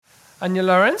Anya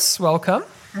Lawrence, welcome.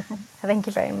 Thank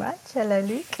you very much. Hello,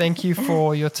 Luke. Thank you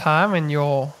for your time and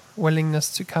your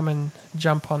willingness to come and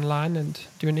jump online and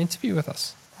do an interview with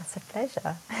us. That's a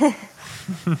pleasure.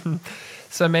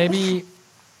 So maybe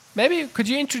could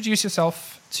you introduce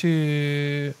yourself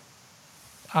to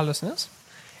our listeners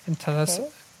and tell us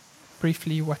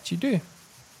briefly what you do?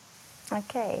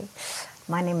 Okay.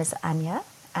 My name is Anya,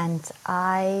 and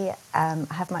I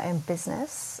have my own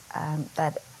business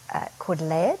called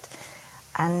Layered,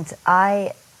 and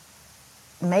I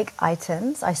make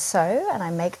items. I sew and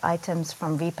I make items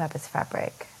from repurposed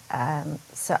fabric.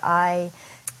 So I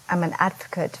am an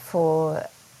advocate for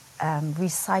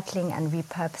recycling and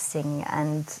repurposing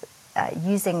and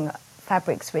using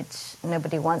fabrics which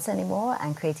nobody wants anymore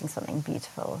and creating something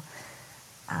beautiful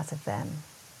out of them.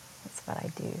 That's what I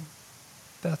do.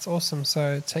 That's awesome.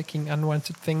 So taking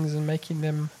unwanted things and making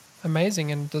them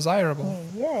amazing and desirable.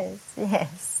 Yes.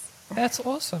 That's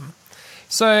awesome.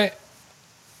 So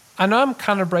I know I'm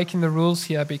kind of breaking the rules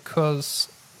here because,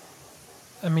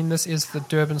 this is the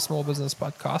Durban Small Business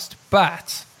Podcast,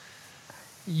 but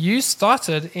you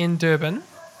started in Durban,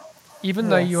 even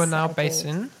though you are now based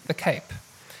in the Cape.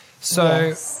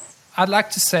 So I'd like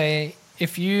to say,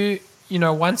 if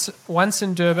once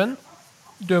in Durban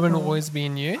will always be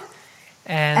in you.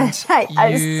 And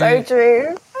That's so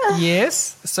true.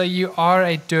 Yes. So you are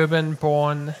a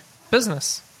Durban-born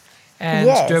business. And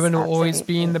Durban will always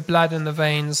be in the blood and the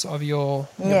veins of your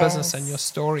business and your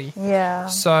story. Yeah.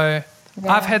 So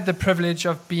I've had the privilege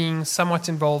of being somewhat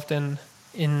involved in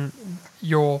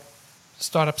your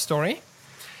startup story.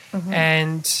 Mm-hmm.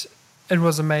 And it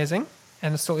was amazing.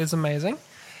 And it still is amazing.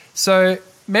 So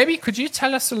maybe could you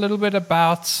tell us a little bit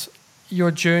about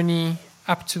your journey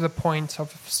up to the point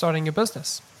of starting your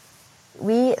business?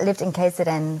 We lived in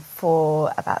KZN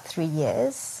for about 3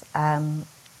 years.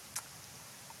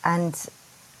 And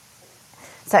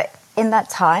so in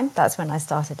that time, that's when I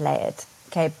started Layered.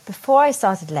 Okay, before I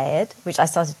started Layered, which I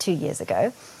started 2 years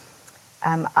ago,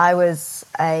 we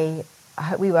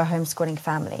were a homeschooling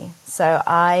family. So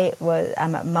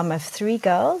I'm a mum of 3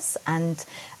 girls, and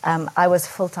I was a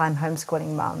full-time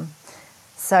homeschooling mum.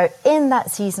 So in that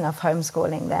season of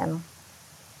homeschooling then,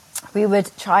 we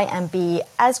would try and be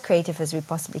as creative as we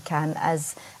possibly can,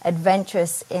 as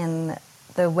adventurous in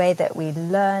the way that we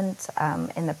learned,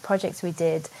 in the projects we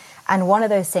did. And one of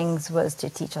those things was to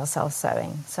teach ourselves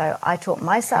sewing. So I taught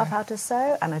myself how to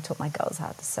sew, and I taught my girls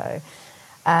how to sew.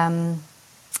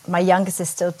 My youngest is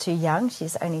still too young.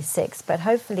 She's only 6, but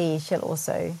hopefully she'll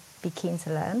also be keen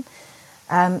to learn.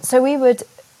 So we would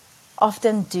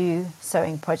often do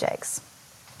sewing projects.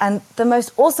 And the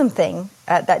most awesome thing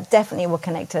that definitely will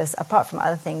connect us, apart from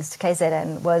other things, to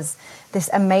KZN was this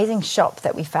amazing shop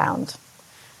that we found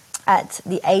at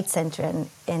the Aid Centre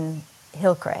in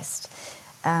Hillcrest.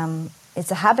 It's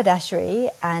a haberdashery,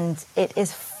 and it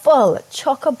is full,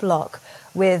 chock-a-block,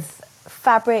 with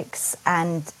fabrics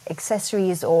and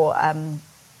accessories or,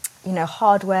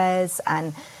 hardwares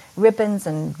and ribbons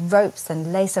and ropes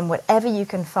and lace and whatever you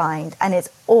can find. And it's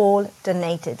all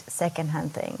donated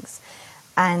secondhand things.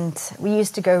 And we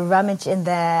used to go rummage in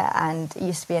there, and it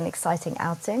used to be an exciting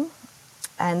outing.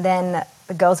 And then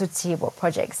the girls would see what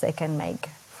projects they can make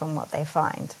from what they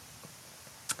find.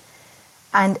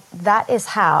 And that is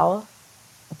how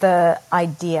the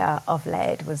idea of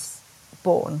Layered was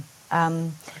born.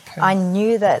 I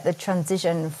knew that the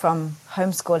transition from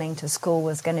homeschooling to school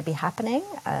was going to be happening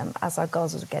as our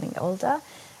girls were getting older.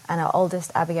 And our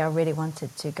oldest, Abigail, really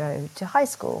wanted to go to high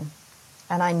school.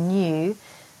 And I knew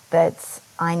that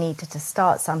I needed to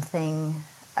start something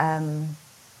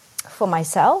for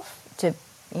myself to,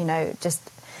 just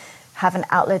have an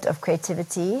outlet of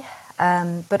creativity.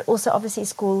 But also, obviously,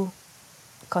 school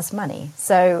costs money.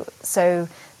 So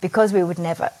because we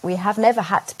have never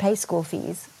had to pay school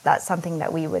fees, that's something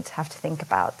that we would have to think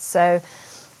about. So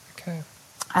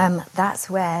that's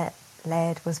where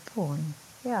Layered was born.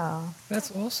 Yeah.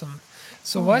 That's awesome.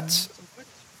 So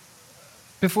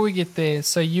before we get there,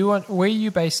 so where are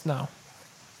you based now?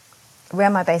 Where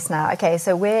am I based now? Okay,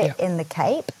 so we're in the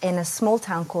Cape, in a small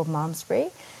town called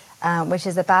Malmesbury, which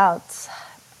is about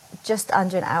just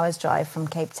under an hour's drive from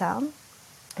Cape Town.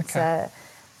 Okay.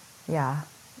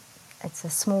 It's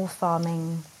a small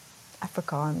farming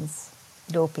Afrikaans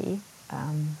dorpie,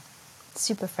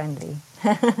 super friendly.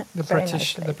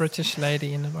 The British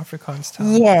lady in an Afrikaans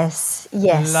town. Yes.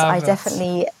 Love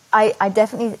I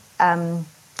definitely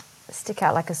stick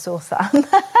out like a sore thumb,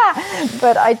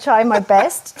 but I try my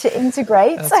best to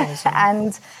integrate. That's awesome.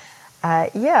 And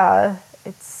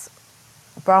it's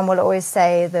Bram will always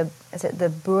say the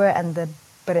Boer and the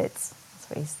Brits.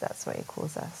 That's what he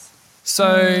calls us.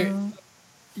 So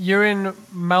you're in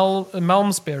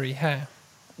Malmesbury, hey?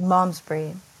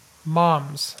 Malmesbury.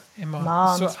 Moms.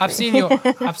 So I've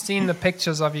seen the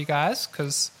pictures of you guys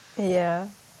because Yeah.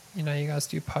 you guys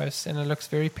do posts and it looks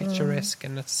very picturesque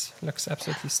and looks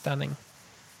absolutely stunning.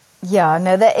 Yeah,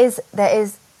 no, there is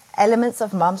elements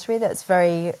of Malmesbury that's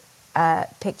very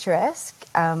picturesque,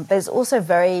 but it's also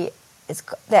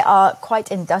there are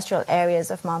quite industrial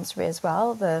areas of Malmesbury as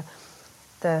well.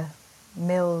 The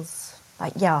mills,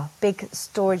 big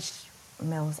storage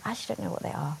mills. I actually don't know what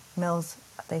they are. Mills,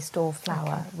 they store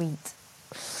flour, wheat.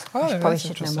 Oh, I probably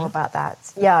should know more about that.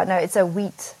 Yeah, no, it's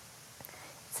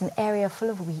an area full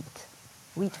of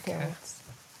wheat fields.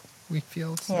 Wheat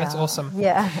fields. Yeah. That's awesome.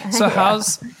 Yeah. So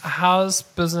how's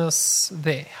business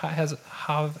there?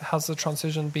 How's the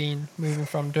transition been moving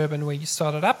from Durban where you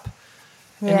started up?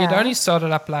 Yeah. And you'd only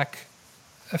started up like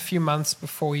a few months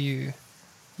before you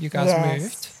guys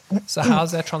moved. So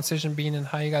how's that transition been and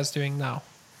how are you guys doing now?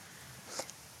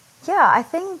 Yeah, I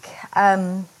think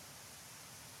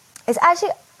it's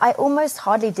actually, I almost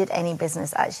hardly did any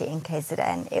business actually in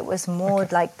KZN. It was more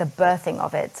like the birthing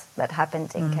of it that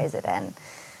happened in KZN.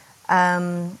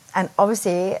 And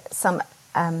obviously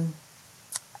I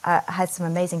had some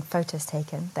amazing photos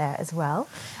taken there as well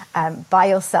by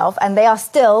yourself. And they are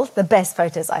still the best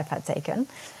photos I've had taken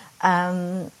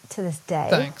to this day.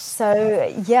 Thanks.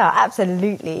 So, yeah,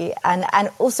 absolutely. And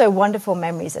also wonderful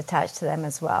memories attached to them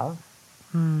as well.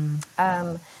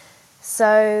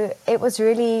 So it was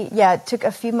really, it took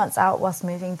a few months out whilst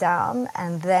moving down.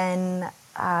 And then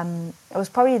it was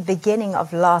probably the beginning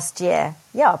of last year.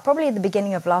 Yeah, probably the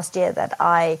beginning of last year that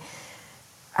I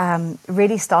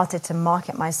really started to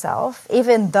market myself.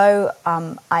 Even though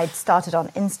I'd started on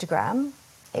Instagram,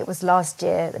 it was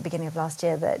the beginning of last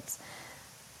year, that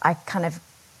I kind of,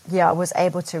 was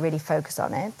able to really focus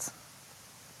on it.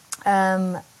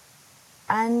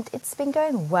 And it's been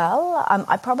going well.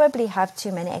 I probably have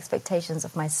too many expectations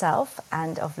of myself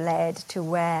and of Laird to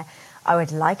where I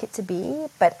would like it to be.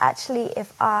 But actually,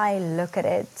 if I look at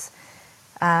it,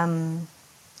 I'm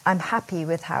happy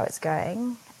with how it's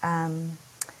going.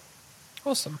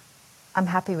 Awesome. I'm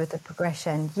happy with the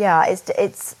progression. Yeah,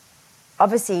 it's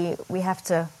obviously we have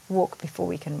to walk before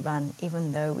we can run,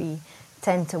 even though we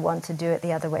tend to want to do it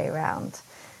the other way around.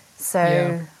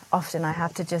 So often I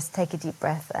have to just take a deep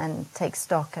breath and take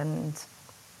stock and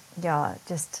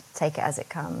just take it as it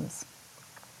comes.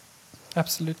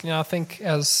 Absolutely. I think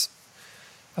as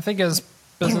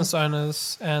business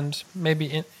owners, and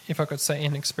maybe if I could say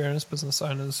inexperienced business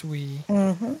owners, we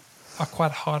are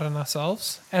quite hard on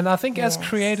ourselves. And I think as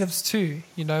creatives too,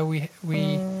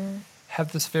 we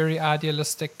have this very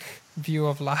idealistic view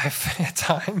of life at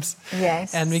times.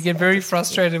 Yes. And we get very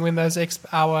frustrated when those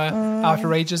our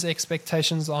outrageous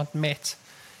expectations aren't met.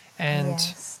 And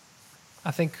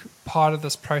I think part of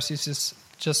this process is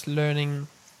just learning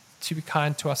to be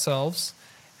kind to ourselves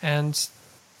and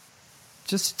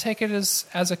just take it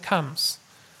as it comes.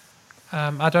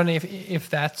 I don't know if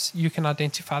that you can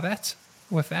identify that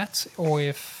with that, or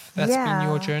if that's been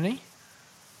your journey.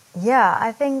 Yeah,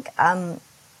 I think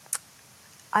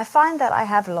I find that I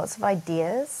have lots of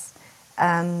ideas,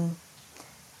 and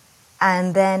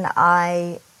then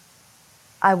I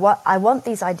want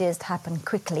these ideas to happen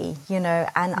quickly,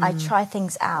 and I try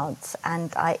things out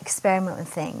and I experiment with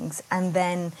things, and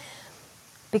then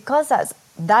because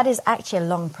that is actually a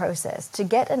long process. To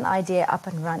get an idea up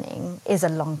and running is a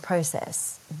long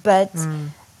process, but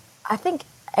I think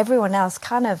everyone else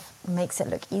kind of makes it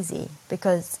look easy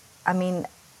because, I mean,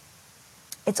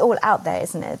 it's all out there,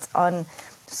 isn't it? On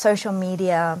social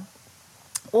media,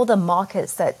 all the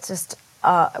markets that just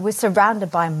we're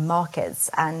surrounded by markets,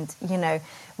 and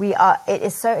it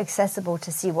is so accessible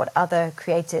to see what other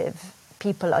creative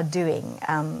people are doing,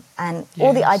 and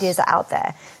all the ideas are out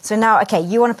there. So now,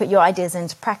 you want to put your ideas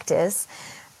into practice,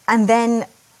 and then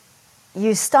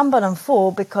you stumble and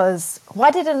fall because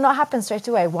why did it not happen straight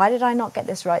away? Why did I not get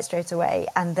this right straight away?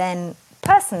 And then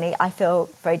personally, I feel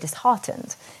very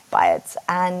disheartened by it.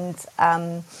 And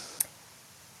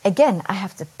again, I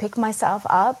have to pick myself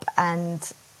up and,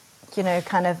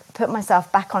 kind of put myself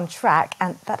back on track.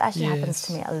 And that actually happens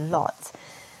to me a lot.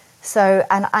 So,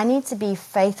 and I need to be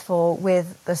faithful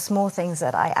with the small things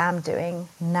that I am doing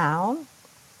now,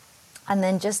 and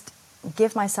then just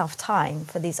give myself time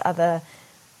for these other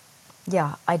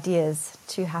ideas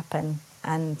to happen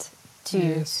and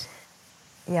to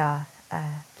I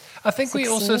think succeed, we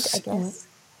also I guess.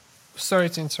 Sorry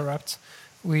to interrupt.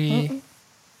 We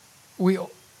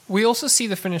also see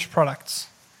the finished products.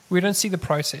 We don't see the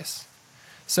process.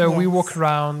 So we walk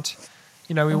around,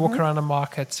 we walk around a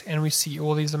market and we see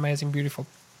all these amazing, beautiful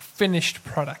finished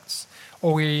products.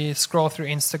 or we scroll through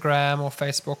Instagram or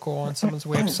Facebook or on someone's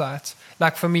website.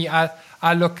 Like for me,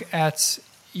 I look at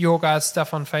your guys'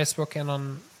 stuff on Facebook and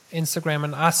on Instagram,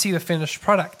 and I see the finished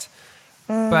product.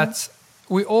 But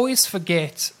we always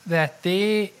forget that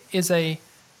there is a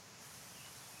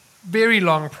very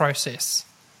long process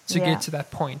to get to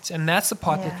that point, and that's the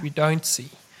part that we don't see.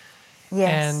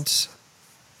 And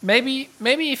maybe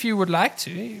if you would like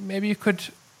to, maybe you could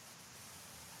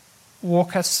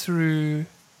walk us through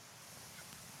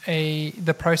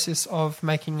the process of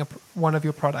making one of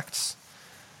your products.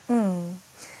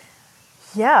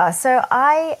 Yeah, so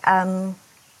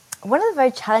one of the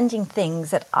very challenging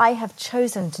things that I have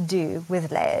chosen to do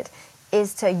with Layered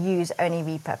is to use only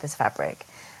repurposed fabric.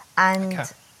 And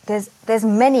there's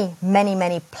many, many,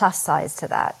 many plus sides to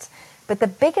that. But the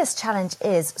biggest challenge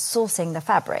is sourcing the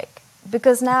fabric.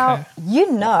 Because now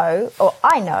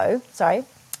I know,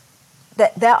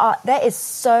 that there is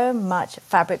so much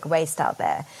fabric waste out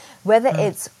there. Whether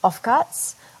it's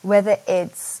offcuts, whether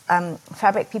it's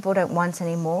fabric people don't want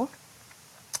anymore,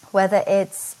 whether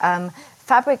it's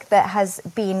fabric that has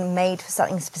been made for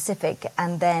something specific,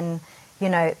 and then,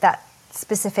 that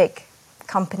specific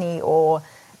company or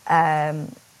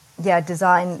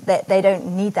design, that they don't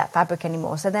need that fabric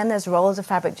anymore. So then there's rolls of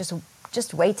fabric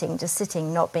just waiting, just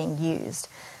sitting, not being used.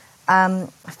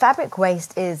 Fabric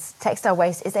waste textile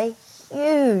waste is a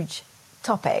huge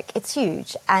topic. It's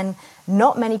huge. And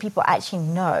not many people actually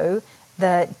know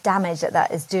the damage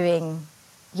that is doing,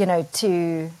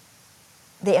 to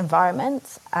the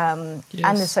environment and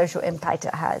the social impact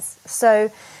it has.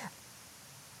 So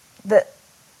the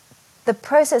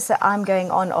process that I'm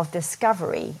going on of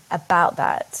discovery about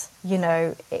that,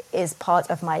 is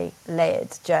part of my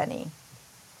Layered journey.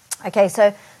 Okay,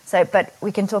 so but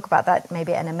we can talk about that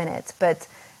maybe in a minute. But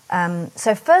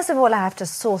so first of all, I have to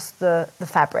source the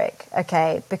fabric,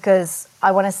 okay, because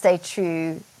I want to stay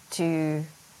true to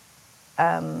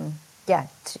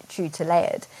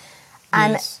Layered.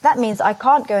 And that means I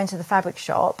can't go into the fabric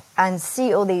shop and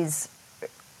see all these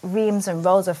reams and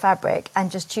rolls of fabric and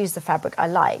just choose the fabric I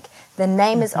like. The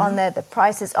name is on there, the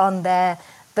price is on there,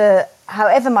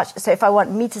 however much. So if I want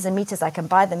meters and meters, I can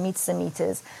buy the meters and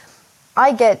meters.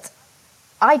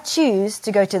 I choose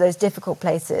to go to those difficult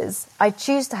places. I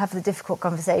choose to have the difficult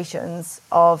conversations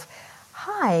of,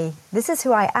 hi, this is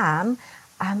who I am.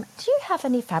 Do you have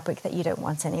any fabric that you don't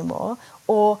want anymore?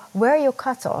 Or where are your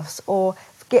cutoffs? Or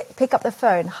pick up the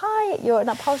phone. Hi, you're an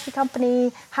upholstery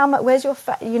company. How much? Where's your?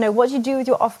 What do you do with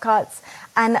your offcuts?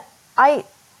 And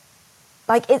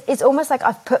it's almost like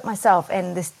I've put myself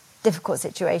in this difficult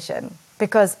situation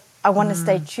because I want to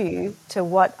stay true to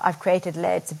what I've created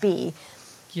Layered to be.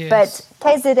 Yes. But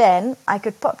KZN, I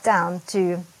could pop down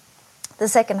to the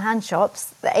second-hand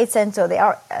shops, the 8 Cent or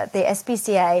the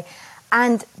SPCA,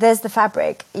 and there's the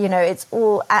fabric. It's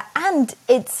all, and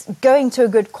it's going to a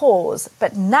good cause.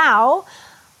 But now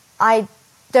I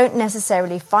don't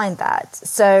necessarily find that.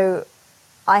 So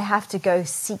I have to go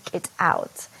seek it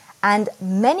out. And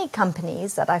many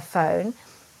companies that I phone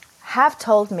have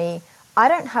told me, I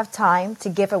don't have time to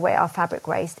give away our fabric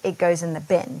waste. It goes in the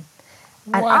bin.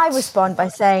 And I respond by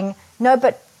saying, no,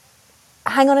 but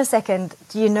hang on a second.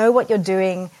 Do you know what you're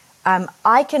doing?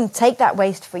 I can take that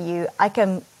waste for you. I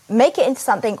can make it into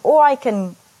something, or I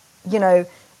can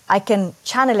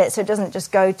channel it so it doesn't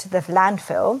just go to the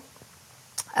landfill.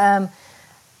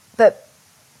 But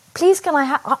please, can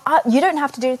you don't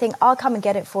have to do anything. I'll come and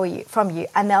get it from you.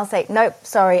 And they'll say, nope,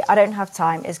 sorry, I don't have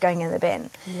time. It's going in the bin.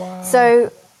 Wow.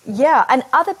 So, yeah. And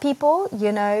other people,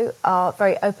 are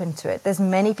very open to it. There's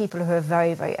many people who are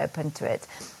very, very open to it.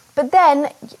 But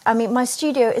then, my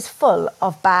studio is full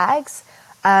of bags,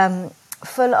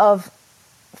 full of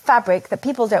fabric that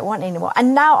people don't want anymore.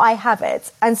 And now I have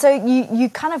it. And so you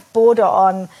kind of border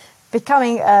on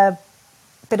becoming a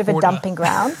bit of a dumping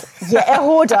ground. Yeah, a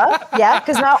hoarder. Yeah,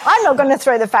 because now I'm not going to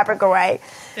throw the fabric away.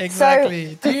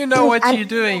 Exactly. Do you know what you're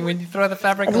doing when you throw the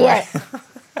fabric away?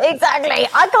 Exactly.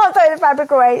 I can't throw the fabric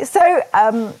away.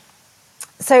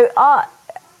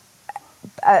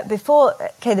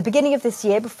 The beginning of this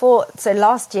year,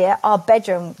 last year, our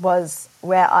bedroom was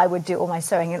where I would do all my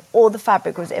sewing, and all the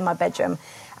fabric was in my bedroom.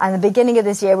 And the beginning of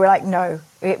this year, we're like, no,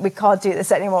 we can't do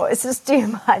this anymore. It's just too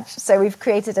much. So we've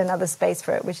created another space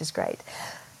for it, which is great.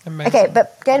 Amazing. Okay,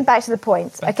 but getting back to the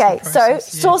point.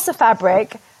 Source of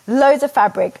fabric, loads of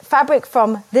fabric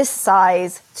from this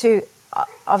size to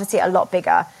obviously a lot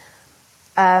bigger.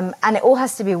 And it all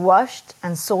has to be washed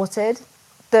and sorted.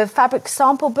 The fabric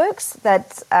sample books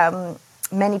that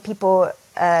many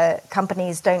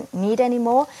companies don't need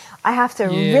anymore, I have to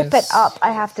rip it up.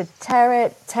 I have to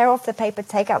tear off the paper,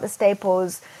 take out the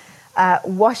staples,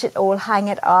 wash it all, hang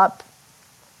it up.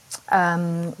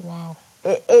 Wow.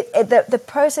 The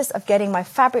process of getting my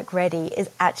fabric ready is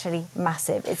actually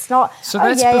massive. It's not. So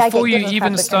that's I before get you given even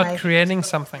fabric start creating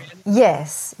something.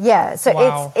 Yes, yeah. So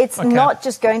Wow. it's Okay. not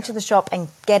just going to the shop and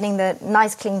getting the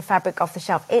nice clean fabric off the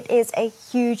shelf. It is a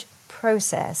huge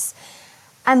process.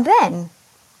 And then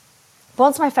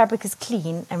once my fabric is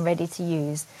clean and ready to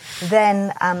use,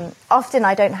 then often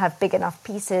I don't have big enough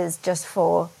pieces just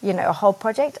for, a whole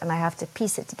project, and I have to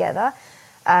piece it together.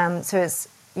 So it's,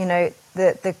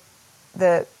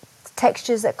 the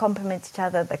textures that complement each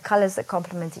other, the colors that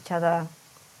complement each other.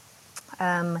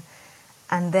 And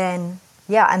then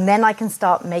I can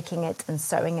start making it and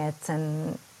sewing it,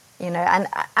 and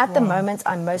at the moment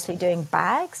I'm mostly doing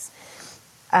bags.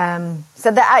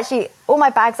 So they're actually, all my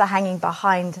bags are hanging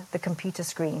behind the computer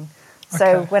screen.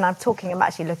 So when I'm talking, I'm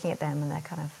actually looking at them, and they're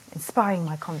kind of inspiring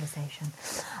my conversation.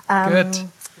 Good.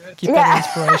 Keep that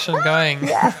inspiration going.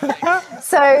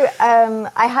 So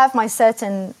I have my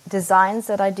certain designs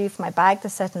that I do for my bag, the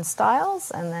certain styles,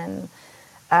 and then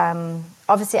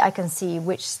obviously I can see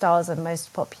which styles are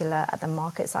most popular at the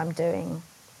markets I'm doing.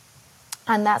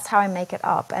 And that's how I make it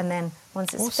up. And then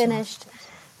once it's finished,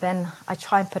 then I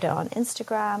try and put it on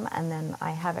Instagram, and then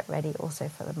I have it ready also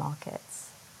for the markets.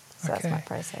 So that's my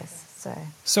process.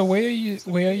 So where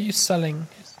are you selling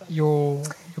your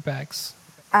bags?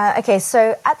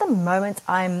 So at the moment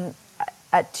I'm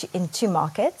in two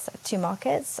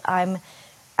markets. I'm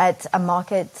at a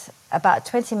market about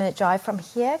a 20-minute drive from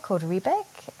here called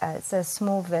Riebeek. It's a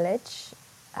small village,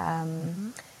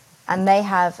 and they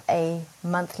have a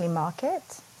monthly market,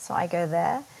 so I go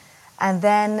there. And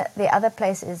then the other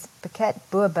place is Buket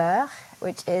Boerberg,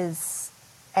 which is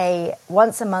a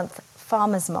once-a-month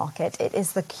farmers market. It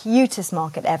is the cutest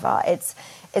market ever. It's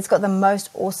got the most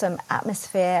awesome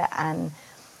atmosphere, and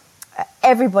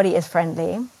everybody is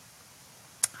friendly.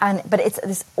 But it's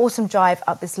this awesome drive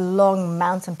up this long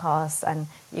mountain pass, and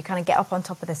you kind of get up on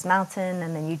top of this mountain,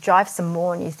 and then you drive some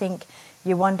more, and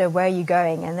you wonder where you're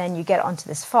going, and then you get onto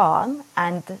this farm,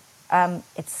 and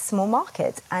it's a small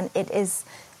market, and it's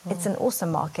an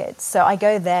awesome market. So I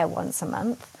go there once a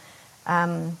month.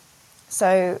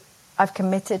 So I've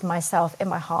committed myself in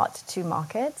my heart to two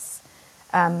markets.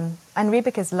 And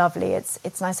Riebeek is lovely.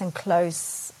 It's nice and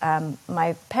close.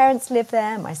 My parents live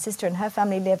there. My sister and her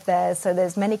family live there. So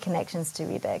there's many connections to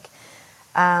Riebeek.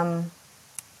 And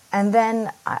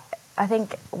then I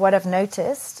think what I've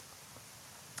noticed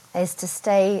is to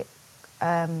stay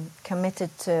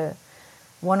committed to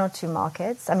one or two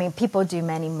markets. I mean, people do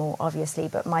many more, obviously,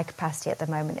 but my capacity at the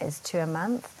moment is 2 a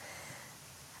month.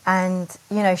 And,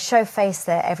 show face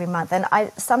there every month. And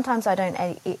sometimes I don't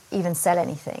even sell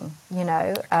anything,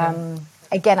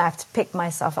 Again, I have to pick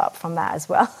myself up from that as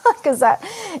well, because that,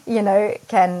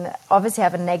 can obviously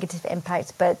have a negative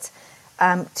impact. But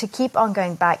to keep on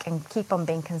going back and keep on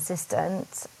being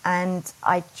consistent, and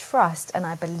I trust and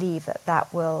I believe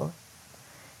that will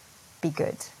be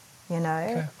good,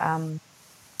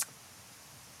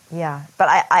 Yeah, but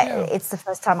it's the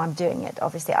first time I'm doing it,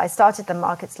 obviously. I started the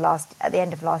markets at the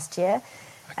end of last year,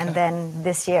 and then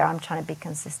this year I'm trying to be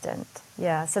consistent.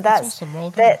 Yeah, so that's awesome.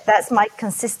 Well that's my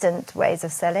consistent ways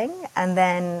of selling. And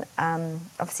then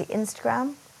obviously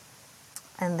Instagram,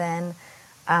 and then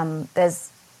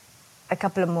there's a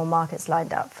couple of more markets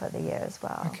lined up for the year as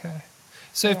well. Okay.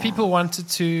 So if people wanted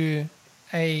to,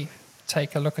 A,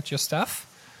 take a look at your stuff,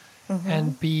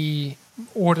 and B,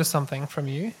 order something from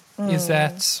you, is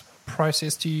that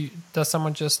process? Does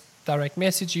someone just direct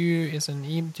message you?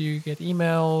 Do you get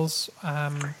emails?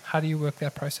 How do you work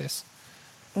that process?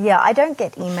 Yeah, I don't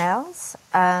get emails.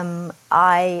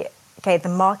 The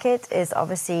market is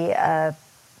obviously a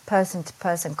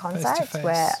person-to-person contact,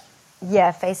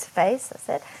 face-to-face, that's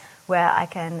it, where I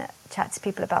can chat to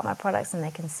people about my products and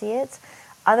they can see it.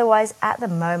 Otherwise, at the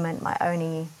moment, my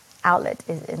only outlet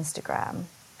is Instagram.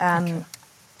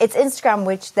 It's Instagram,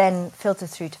 which then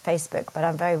filters through to Facebook, but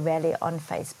I'm very rarely on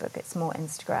Facebook. It's more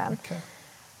Instagram. Okay.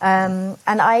 And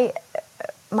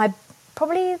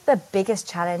probably the biggest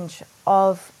challenge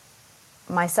of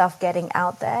myself getting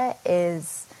out there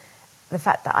is the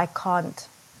fact that I can't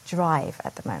drive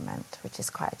at the moment, which is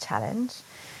quite a challenge,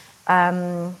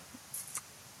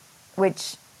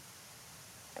 which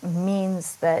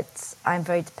means that I'm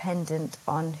very dependent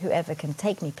on whoever can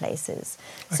take me places.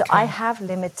 So I have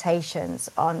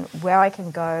limitations on where I can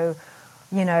go,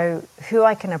 who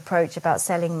I can approach about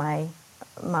selling my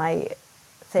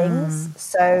things.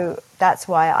 So that's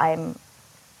why I'm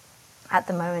at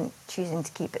the moment choosing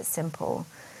to keep it simple.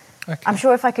 I'm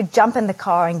sure if I could jump in the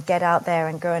car and get out there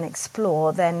and go and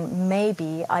explore, then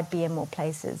maybe I'd be in more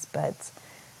places. But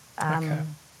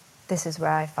this is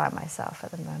where I find myself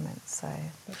at the moment.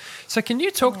 So can you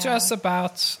talk to us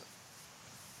about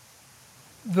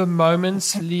the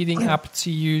moments leading up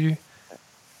to you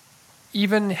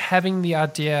even having the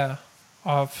idea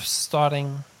of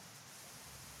starting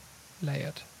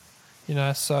Layered?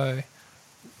 So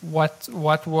what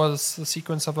was the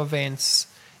sequence of events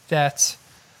that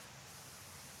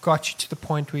got you to the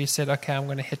point where you said, okay, I'm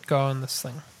going to hit go on this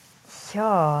thing?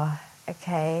 Sure.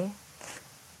 Okay.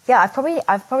 Yeah, I've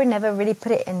probably never really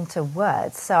put it into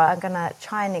words, so I'm going to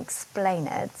try and explain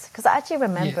it because I actually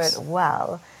remember it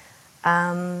well.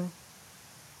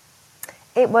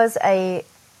 It was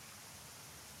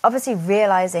obviously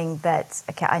realizing that,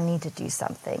 okay, I need to do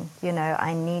something.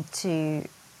 I need to,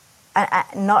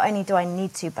 not only do I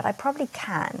need to, but I probably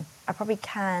can. I probably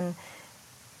can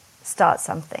start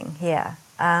something here.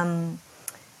 And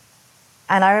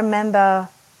I remember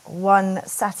one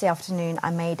Saturday afternoon,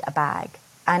 I made a bag,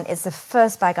 and it's the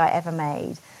first bag I ever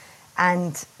made.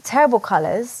 And terrible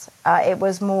colors. It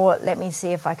was more, let me see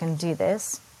if I can do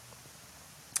this.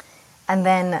 And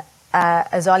then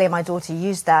Azalia, my daughter,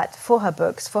 used that for her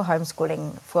books, for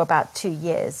homeschooling, for about 2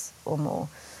 years or more.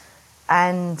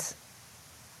 And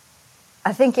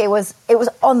I think it was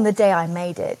on the day I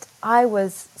made it. I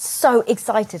was so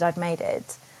excited I'd made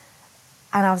it.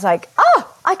 And I was like, oh,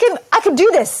 I can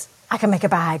do this. I can make a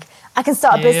bag. I can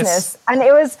start a business. And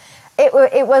it was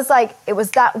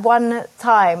that one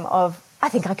time of, I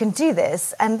think I can do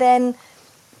this. And then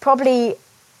probably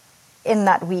in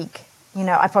that week,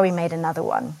 I probably made another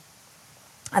one.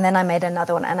 And then I made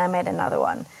another one, and I made another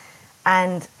one.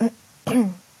 And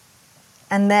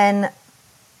and then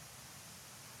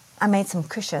I made some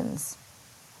cushions.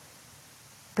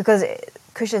 Because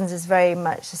cushions is very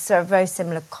much a very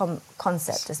similar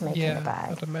concept as making a bag.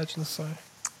 Yeah, I'd imagine so.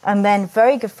 And then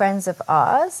very good friends of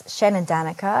ours, Shen and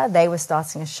Danica, they were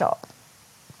starting a shop.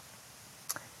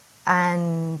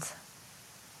 And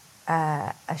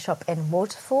a shop in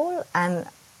Waterfall. And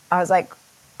I was like,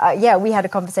 we had a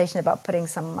conversation about putting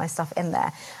some of my stuff in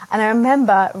there. And I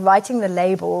remember writing the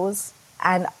labels,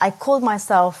 and I called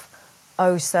myself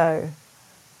Oh So.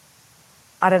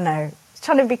 I don't know,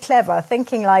 trying to be clever,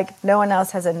 thinking like no one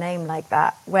else has a name like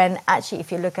that. When actually,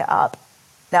 if you look it up,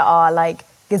 there are like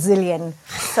gazillion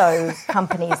So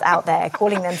companies out there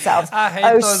calling themselves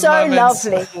Oh So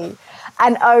Lovely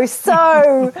and Oh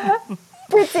So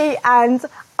Pretty and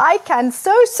I Can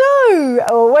So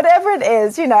or whatever it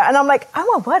is, And I'm like, oh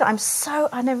my word, I'm so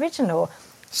unoriginal.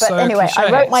 But so anyway, cliche.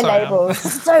 I wrote my labels.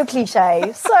 So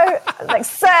cliche. So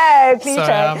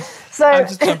cliche. So I'm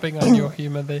just jumping on your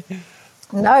humor there.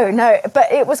 No,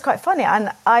 but it was quite funny.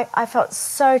 And I felt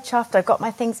so chuffed. I got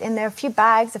my things in there, a few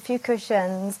bags, a few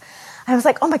cushions. And I was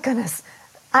like, oh my goodness.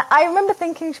 I remember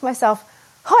thinking to myself,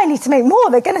 I need to make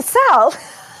more. They're going to sell.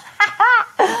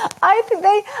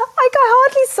 I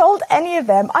hardly sold any of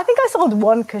them. I think I sold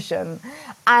one cushion.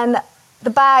 And the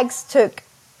bags took,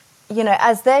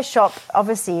 as their shop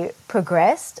obviously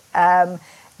progressed,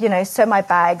 so my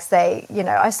bags,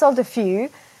 I sold a few,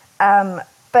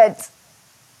 but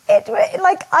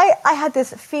I had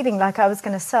this feeling like I was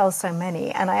going to sell so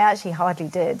many, and I actually hardly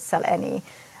did sell any.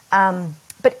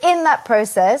 But in that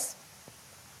process,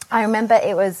 I remember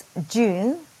it was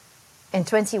June in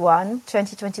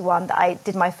 2021 that I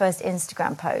did my first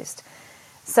Instagram post.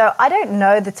 So I don't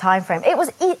know the time frame. It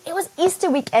was Easter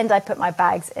weekend I put my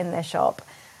bags in their shop,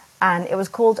 and it was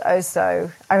called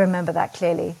Oso. I remember that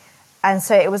clearly. And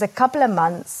so it was a couple of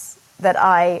months that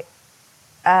I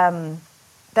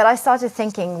started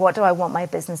thinking, what do I want my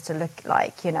business to look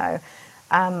like, and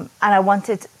I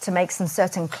wanted to make some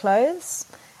certain clothes,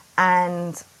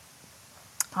 and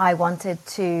I wanted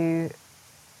to,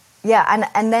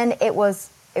 and then it was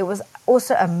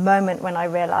also a moment when I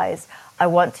realized I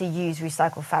want to use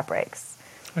recycled fabrics.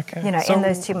 Okay. So in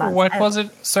those 2 months. What was it?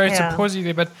 Sorry to pause you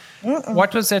there, but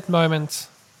what was that moment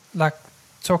like?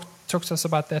 Talk to us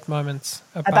about that moment.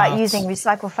 About using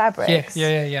recycled fabrics.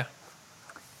 Yeah.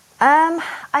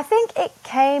 I think it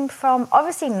came from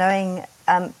obviously knowing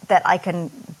that I can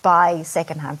buy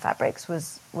secondhand fabrics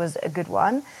was a good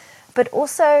one, but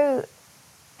also,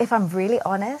 if I'm really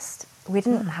honest, we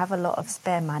didn't have a lot of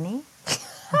spare money,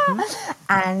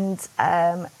 and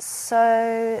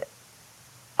so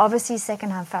obviously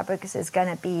secondhand fabrics is going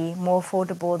to be more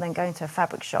affordable than going to a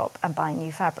fabric shop and buying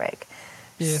new fabric.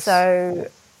 Yes. So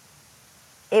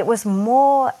it was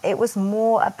more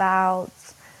about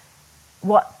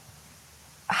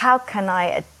how can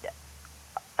I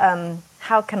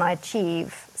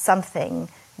achieve something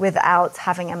without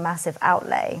having a massive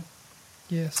outlay?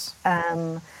 Yes.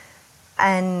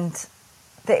 And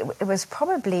it was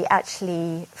probably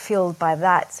actually fueled by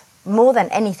that more than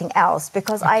anything else,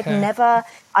 because I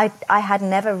had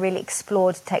never really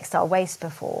explored textile waste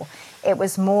before. It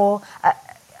was more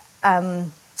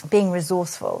being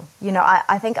resourceful. You know,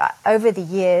 I think over the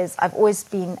years, I've always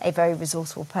been a very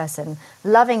resourceful person,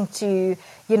 loving to,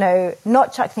 you know,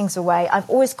 not chuck things away. I've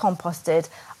always composted.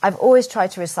 I've always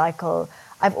tried to recycle.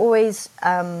 I've always,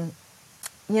 you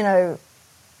know,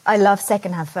 I love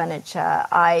secondhand furniture.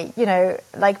 You know,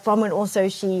 like Bronwyn also,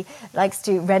 she likes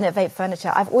to renovate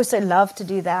furniture. I've also loved to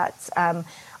do that.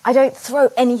 I don't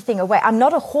throw anything away. I'm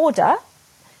not a hoarder,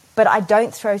 but I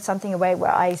don't throw something away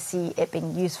where I see it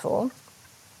being useful.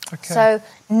 Okay. So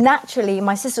naturally,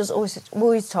 my sisters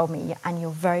always told me, and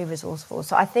you're very resourceful.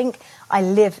 So I think I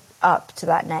live up to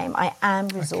that name. I am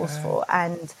resourceful.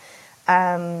 Okay.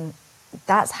 And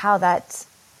that's how that...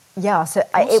 Yeah, so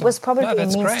awesome. It was probably a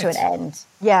means great. to an end.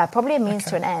 Yeah, probably a means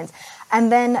to an end. And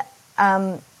then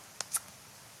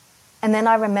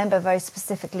I remember very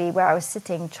specifically where I was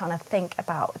sitting trying to think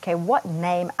about, okay, what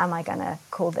name am I going to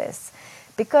call this?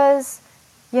 Because,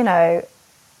 you know,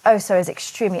 Oso is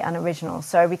extremely unoriginal,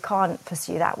 so we can't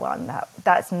pursue that one.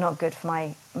 That's not good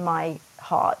for my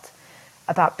heart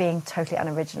about being totally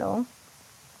unoriginal.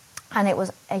 And it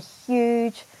was a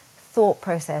huge thought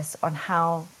process on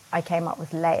how I came up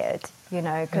with layered, you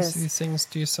know, because these things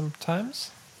do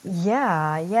sometimes.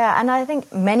 Yeah, and I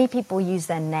think many people use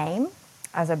their name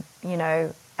as a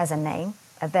name,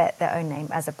 their own name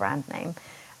as a brand name,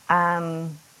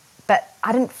 but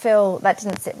I didn't feel that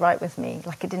didn't sit right with me.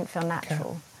 Like, it didn't feel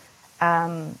natural,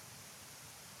 and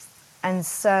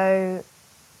so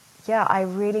I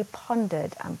really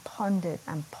pondered on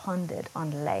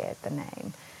layered, the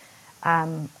name,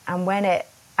 and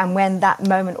when that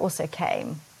moment also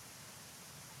came.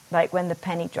 Like when the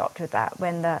penny dropped with that,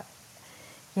 when the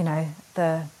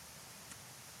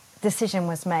decision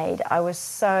was made, I was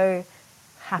so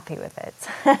happy with it.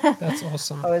 That's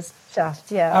awesome. I was chuffed,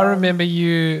 yeah. I remember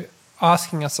you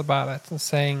asking us about it and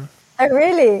saying... Oh,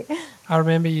 really? I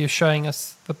remember you showing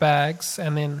us the bags,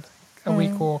 and then a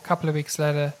week or a couple of weeks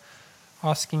later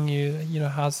asking you, you know,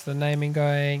 how's the naming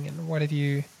going and what have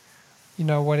you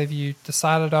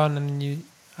decided on? And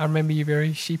I remember you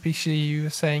very sheepishly, you were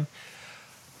saying...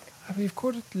 We've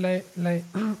called it layered.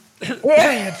 I'm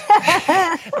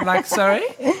like, sorry?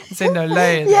 You said no,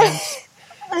 layered. Yes.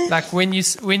 And like when you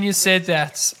said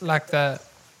that, like I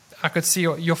could see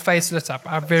your face lit up.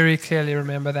 I very clearly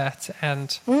remember that,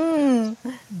 and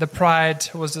the pride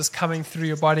was just coming through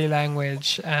your body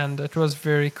language, and it was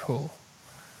very cool.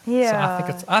 Yeah.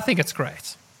 So I think it's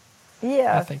great.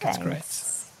 Yeah. I think it's great.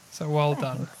 So well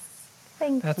done.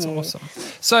 Thank you. That's awesome.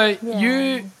 So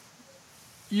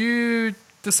you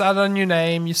decided on your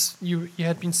name. You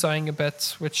had been sewing a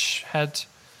bit, which had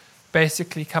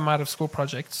basically come out of school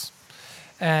projects,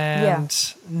 and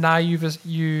now you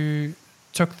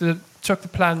took the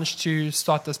plunge to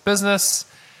start this business,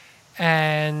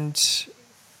 and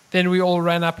then we all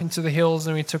ran up into the hills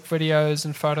and we took videos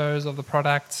and photos of the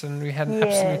products, and we had an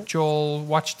absolute jewel.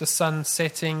 Watched the sun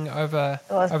setting over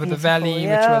the valley,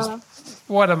 which was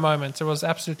what a moment. It was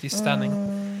absolutely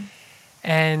stunning,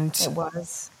 and it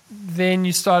was. Then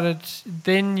you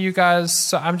guys,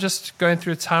 so I'm just going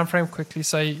through a time frame quickly,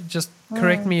 so you just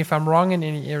correct me if I'm wrong in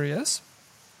any areas.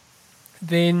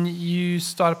 Then you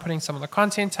started putting some of the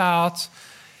content out,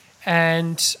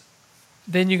 and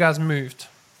then you guys moved.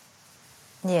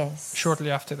 Yes. Shortly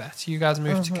after that, you guys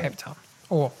moved to Cape Town,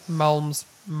 or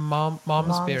Malmesbury.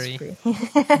 Malmesbury.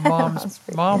 Yes.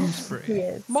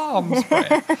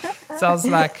 Malmesbury. Sounds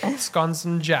like scones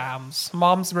and jams.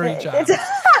 Malmesbury jams.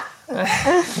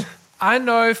 I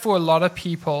know for a lot of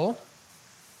people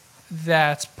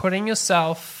that putting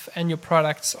yourself and your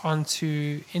products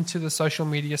into the social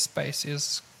media space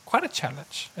is quite a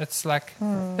challenge. It's like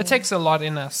it takes a lot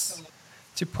in us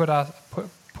to put our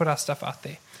stuff out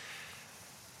there.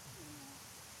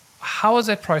 How was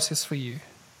that process for you?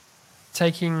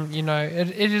 Taking,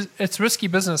 it's risky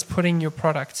business putting your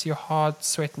products, your hard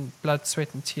sweat and blood,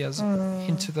 sweat and tears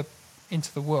into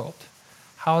the world.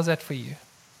 How was that for you?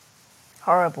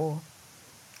 Horrible.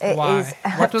 Why?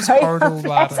 What was horrible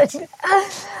about it?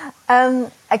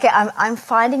 Okay, I'm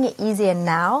finding it easier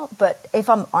now, but if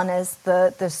I'm honest,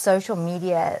 the social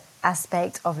media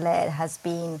aspect of Laird has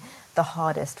been the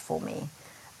hardest for me.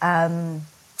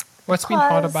 What's been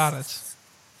hard about it?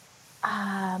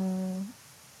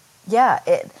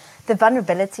 The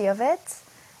vulnerability of it,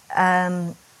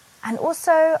 and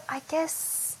also, I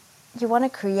guess you want to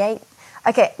create.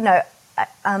 Okay, no,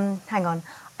 hang on.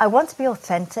 I want to be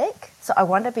authentic, so I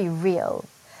want to be real.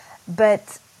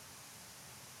 But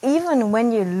even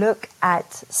when you look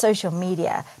at social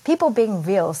media, people being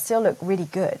real still look really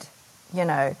good. you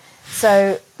know.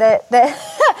 So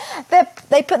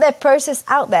they put their process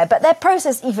out there, but their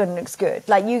process even looks good.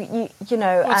 Like you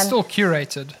know, well, it's still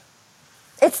curated.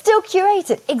 It's still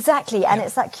curated, exactly, and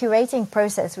it's that curating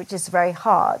process which is very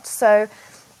hard. So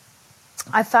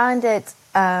I found it.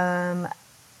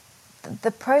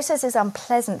 The process is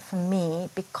unpleasant for me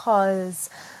because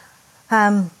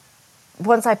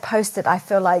once I post it, I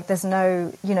feel like there's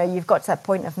no, you know, you've got to that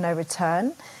point of no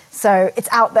return. So it's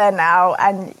out there now,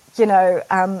 and you know,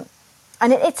 and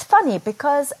it's funny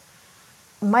because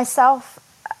myself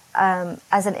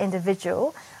as an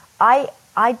individual, I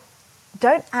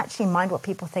don't actually mind what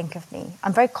people think of me.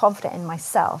 I'm very confident in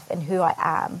myself and who I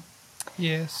am.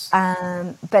 Yes.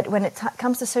 But when it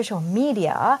comes to social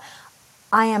media,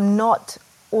 I am not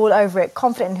all over it,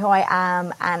 confident in who I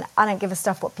am, and I don't give a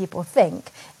stuff what people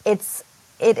think. It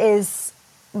is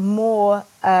more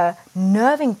a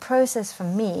nerving process for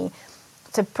me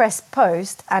to press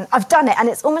post, and I've done it, and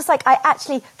it's almost like I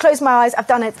actually close my eyes. I've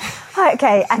done it,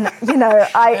 okay, and you know,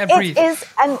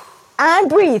 and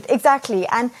breathe, exactly,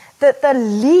 and the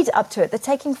lead up to it, the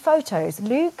taking photos,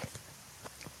 Luke.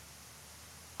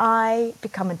 I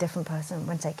become a different person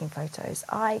when taking photos.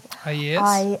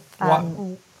 Yes.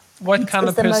 What kind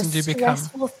of person do you become? It's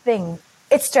the most stressful thing.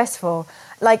 It's stressful.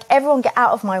 Like, everyone get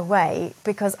out of my way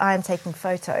because I am taking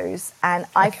photos, and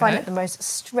I find it the most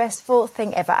stressful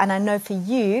thing ever. And I know for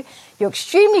you, you're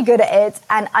extremely good at it,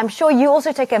 and I'm sure you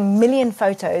also take a million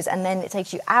photos, and then it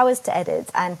takes you hours to edit,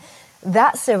 and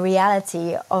that's the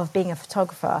reality of being a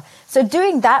photographer. So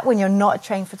doing that when you're not a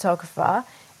trained photographer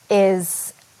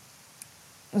is,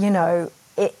 you know,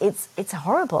 it's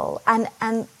horrible. And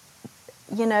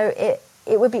you know,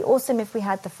 it would be awesome if we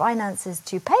had the finances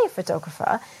to pay a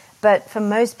photographer, but for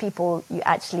most people, you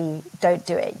actually don't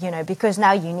do it, you know, because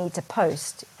now you need to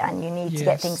post and you need to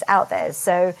get things out there.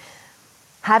 So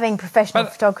having professional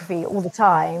photography all the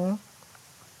time,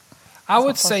 I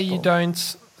would say you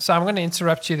don't. So I'm going to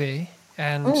interrupt you there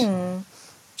and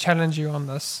challenge you on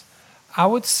this. I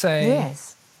would say,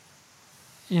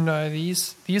 you know,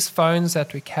 these phones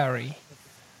that we carry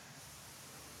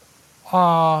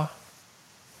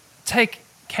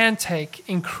can take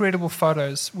incredible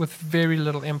photos with very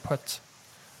little input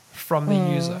from the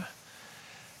user.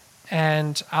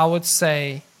 And I would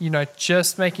say, you know,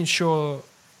 just making sure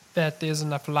that there's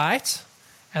enough light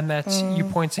and that you're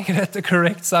pointing it at the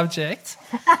correct subject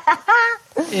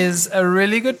is a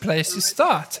really good place to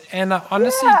start. And I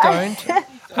honestly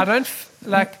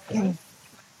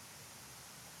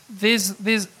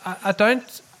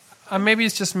maybe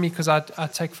it's just me because I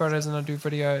take photos and I do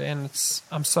video, and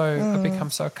I've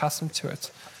become so accustomed to it.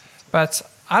 But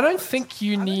I don't think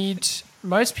you need,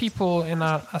 most people, and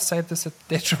I say this at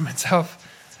the detriment of,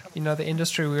 you know, the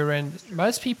industry we're in,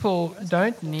 most people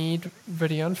don't need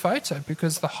video and photo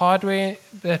because the hardware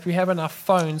that we have in our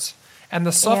phones and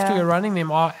the software running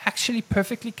them are actually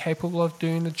perfectly capable of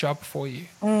doing the job for you.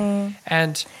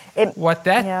 And what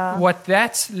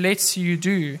that lets you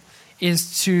do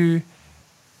is to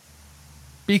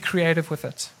be creative with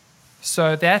it.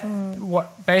 So that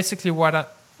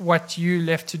what you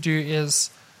left to do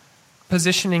is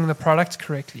positioning the product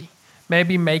correctly,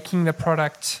 maybe making the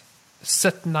product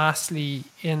sit nicely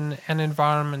in an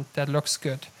environment that looks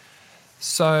good.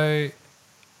 So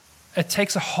it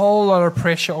takes a whole lot of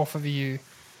pressure off of you,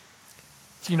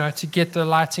 you know, to get the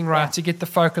lighting right, to get the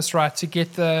focus right, to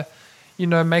get the, you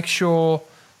know, make sure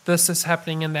this is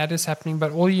happening and that is happening.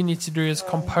 But all you need to do is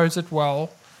compose it well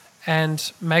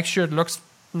and make sure it looks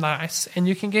nice, and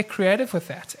you can get creative with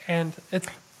that. And it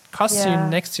costs you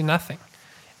next to nothing.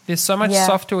 There's so much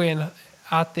software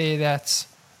out there that,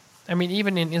 I mean,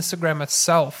 even in Instagram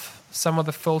itself, some of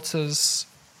the filters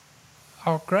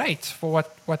are great for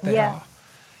what they are.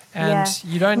 And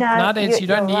you don't nowadays.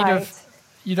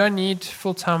 You don't need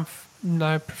full-time,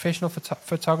 professional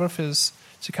photographers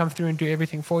to come through and do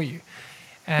everything for you.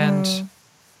 And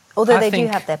although they do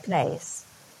have their place,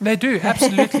 they do,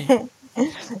 absolutely,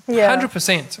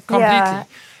 100%, completely.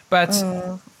 But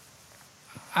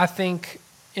I think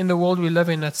in the world we live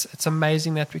in, it's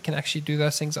amazing that we can actually do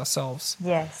those things ourselves.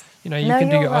 Yes. You know, you can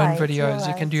do your own videos,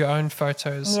 you can do your own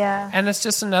photos. Yeah. And it's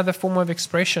just another form of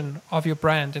expression of your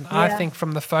brand. And I think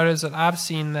from the photos that I've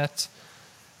seen that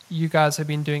you guys have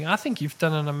been doing, I think you've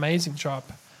done an amazing job.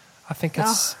 I think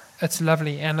it's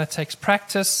lovely, and it takes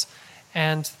practice.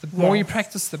 And the more you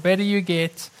practice, the better you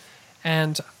get.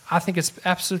 And I think it's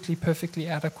absolutely perfectly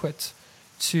adequate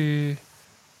to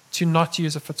not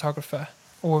use a photographer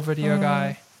or a video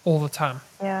guy all the time.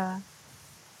 Yeah.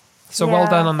 So well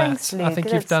done on thanks, that. Luke. I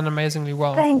think you've done amazingly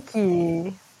well. Thank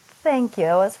you. It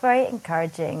was very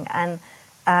encouraging. And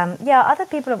other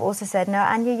people have also said, no,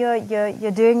 Anya,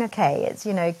 you're doing okay. It's,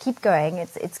 keep going.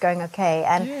 It's going okay.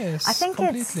 And Yes, I think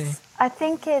completely.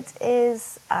 it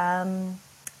is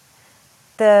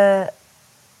the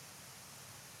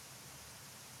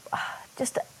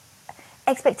just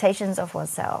expectations of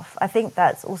oneself. I think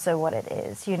that's also what it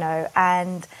is,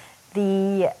 and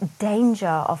the danger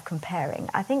of comparing.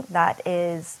 I think that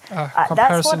is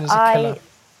Comparison is a killer.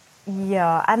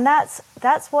 Yeah, and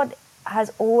that's what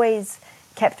has always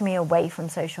kept me away from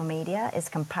social media is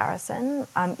comparison.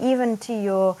 Even to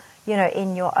your,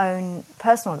 in your own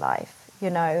personal life.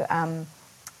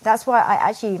 That's why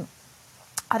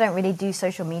I don't really do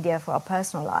social media for our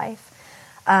personal life.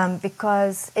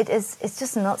 Because it's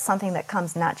just not something that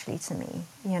comes naturally to me,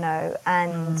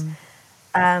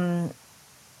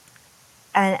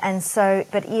 and so,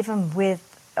 but even with,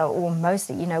 or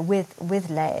mostly, with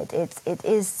Laird, it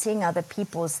is seeing other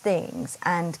people's things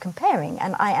and comparing,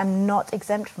 and I am not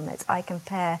exempt from it. I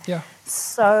compare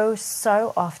so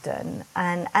often,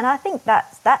 and I think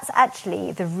that's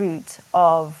actually the root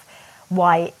of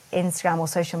why Instagram or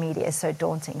social media is so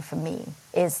daunting for me,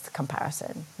 is the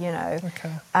comparison,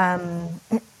 Okay.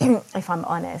 If I'm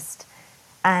honest.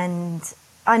 And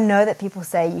I know that people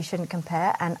say you shouldn't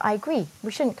compare, and I agree,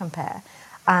 we shouldn't compare.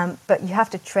 But you have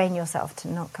to train yourself to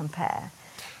not compare.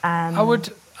 I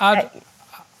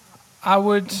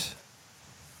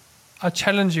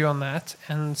challenge you on that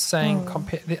and saying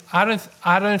compare. I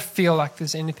don't feel like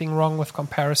there's anything wrong with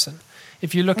comparison.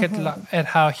 If you look at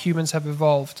how humans have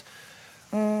evolved,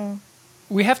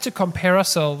 we have to compare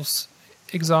ourselves,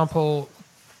 example,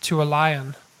 to a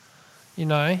lion.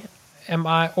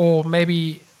 Or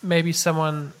maybe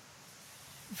someone,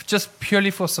 just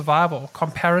purely for survival.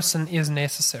 Comparison is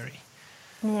necessary.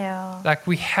 Yeah. Like,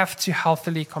 we have to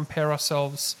healthily compare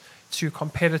ourselves to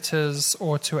competitors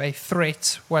or to a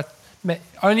threat.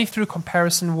 Only through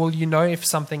comparison will you know if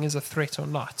something is a threat or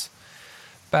not.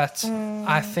 But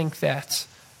I think that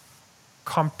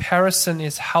comparison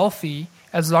is healthy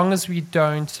as long as we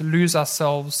don't lose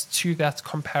ourselves to that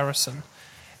comparison.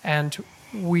 And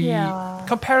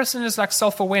comparison is like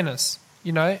self-awareness.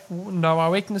 Know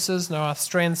our weaknesses, know our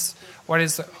strengths.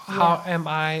 How am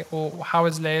I, or how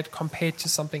is Laird compared to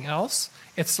something else?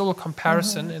 It's still a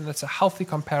comparison, and it's a healthy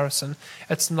comparison.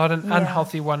 It's not an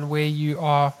unhealthy one where you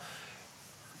are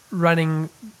running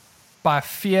by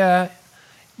fear,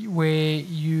 where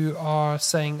you are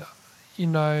saying,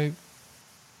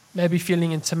 maybe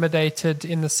feeling intimidated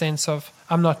in the sense of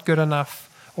I'm not good enough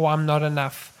or I'm not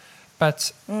enough.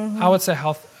 But I would say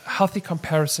healthy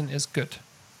comparison is good.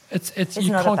 It's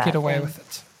you can't get away with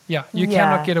it. Yeah, you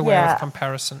cannot get away with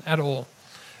comparison at all.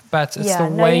 But it's the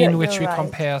way in which we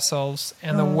compare ourselves,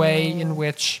 and the way in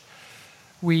which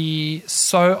we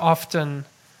so often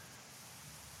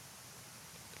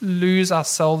lose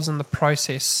ourselves in the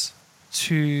process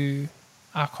to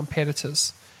our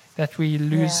competitors, that we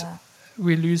lose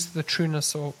the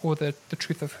trueness or the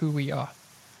truth of who we are.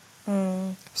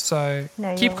 So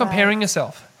keep comparing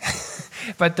yourself.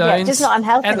 But don't, just not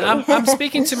unhealthy. And I'm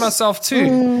speaking to myself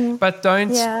too, but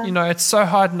don't, it's so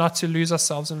hard not to lose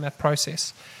ourselves in that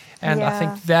process. And I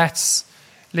think let's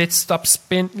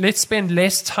spend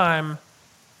less time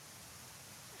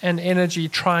and energy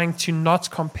trying to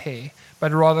not compare,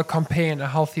 but rather compare in a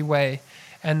healthy way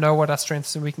and know what our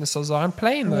strengths and weaknesses are and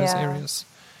play in those areas.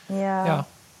 Yeah,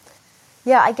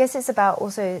 I guess it's about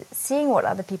also seeing what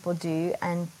other people do,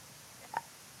 and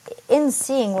in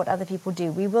seeing what other people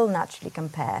do, we will naturally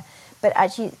compare, but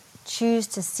actually choose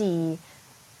to see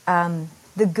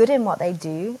the good in what they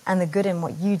do and the good in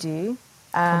what you do.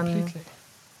 Completely.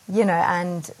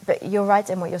 But you're right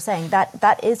in what you're saying.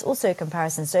 That is also a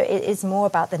comparison. So it is more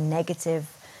about the negative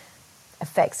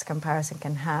effects comparison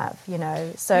can have,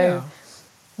 So,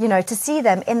 to see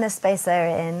them in the space they're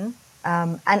in,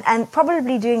 and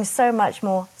probably doing so much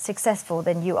more successful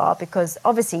than you are, because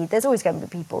obviously there's always going to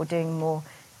be people doing more,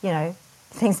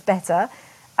 things better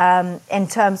in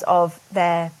terms of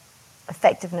their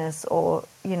effectiveness, or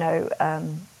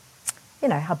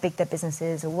how big their business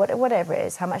is, or whatever it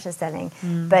is, how much they're selling.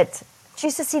 But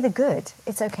choose to see the good.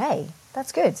 It's okay.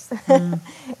 That's good.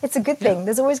 It's a good thing.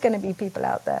 There's always going to be people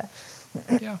out there.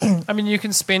 I mean, you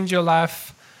can spend your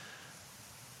life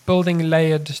building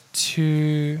Laird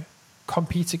to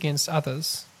compete against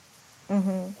others,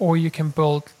 or you can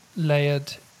build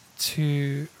Laird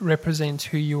to represent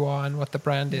who you are and what the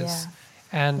brand is,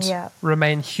 and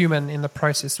remain human in the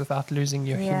process without losing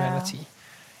your humanity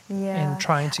and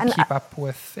trying to keep up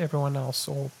with everyone else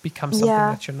or become something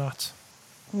that you're not.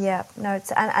 Yeah, no,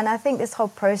 and I think this whole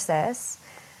process,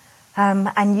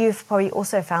 and you've probably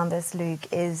also found this, Luke,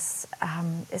 is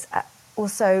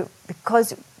also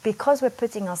because we're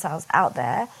putting ourselves out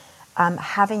there,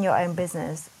 having your own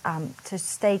business, to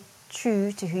stay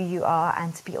true to who you are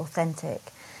and to be authentic.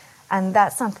 And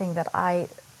that's something that I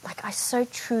so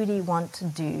truly want to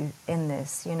do in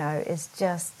this, is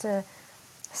just to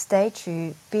stay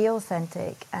true, be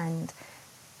authentic, and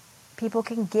people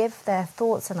can give their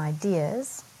thoughts and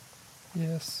ideas.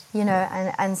 Yes.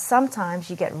 And sometimes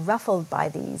you get ruffled by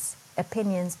these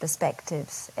opinions,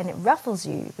 perspectives, and it ruffles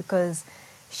you because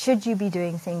should you be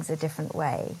doing things a different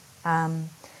way?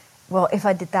 Well, if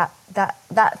I did that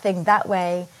thing that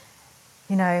way,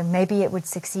 maybe it would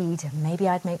succeed, maybe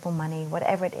I'd make more money,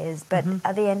 whatever it is. But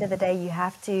at the end of the day, you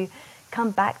have to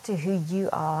come back to who you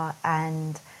are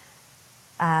and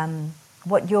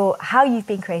how you've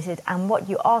been created and what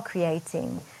you are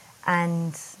creating,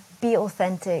 and be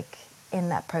authentic in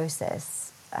that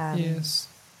process. Yes.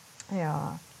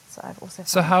 Yeah. So I've also.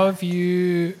 So how have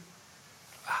you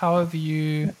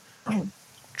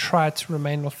tried to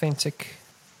remain authentic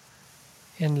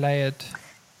in Layered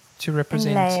to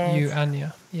represent you,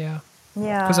 Anya? Yeah.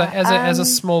 Yeah. Because as a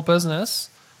small business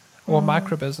or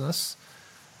micro business,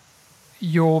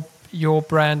 your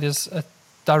brand is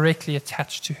directly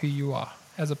attached to who you are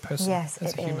as a person, yes,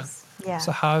 as a human. is. Yeah.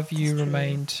 So how have you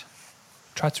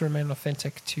tried to remain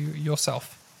authentic to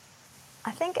yourself?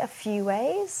 I think a few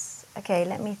ways. Okay,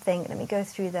 let me think. Let me go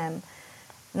through them.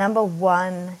 Number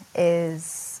one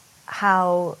is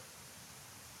how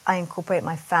I incorporate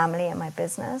my family and my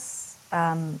business.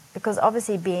 Because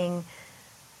obviously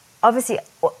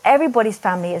everybody's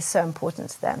family is so important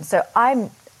to them. So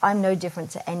I'm no different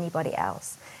to anybody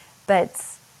else. But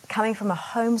coming from a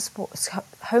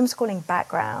homeschooling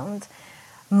background,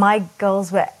 my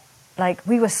girls were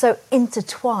we were so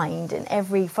intertwined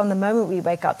from the moment we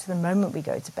wake up to the moment we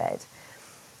go to bed.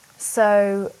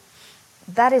 So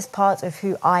that is part of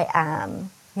who I am.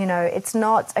 It's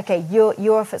not, okay,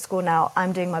 you're off at school now,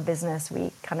 I'm doing my business,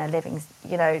 we kind of living,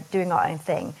 doing our own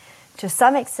thing. To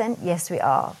some extent, yes, we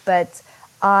are. But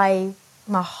my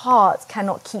heart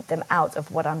cannot keep them out of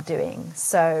what I'm doing.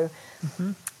 So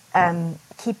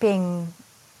keeping,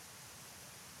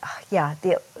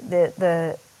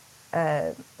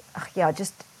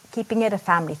 just keeping it a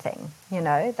family thing,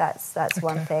 that's okay.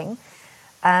 One thing.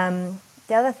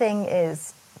 The other thing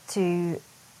is to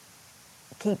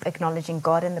keep acknowledging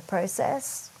God in the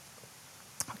process,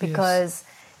 because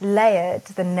Layered,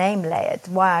 the name Layered,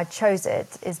 why I chose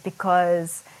it is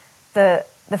because the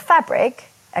fabric,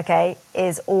 okay,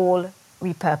 is all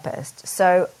repurposed.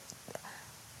 So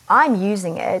I'm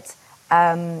using it,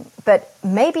 but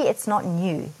maybe it's not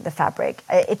new, the fabric.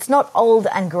 It's not old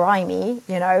and grimy,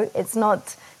 it's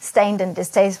not stained and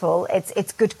distasteful.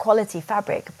 It's good quality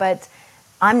fabric, but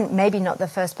I'm maybe not the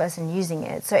first person using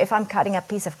it. So if I'm cutting a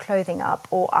piece of clothing up,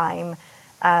 or I'm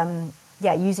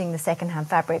using the secondhand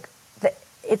fabric,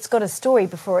 it's got a story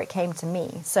before it came to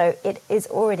me. So it is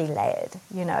already layered.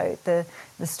 The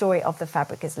story of the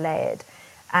fabric is layered.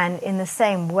 And in the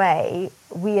same way,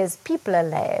 we as people are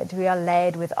layered. We are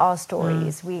layered with our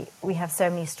stories. We have so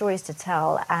many stories to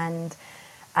tell. And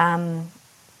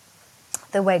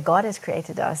the way God has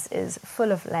created us is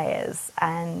full of layers.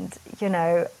 And,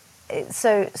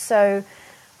 so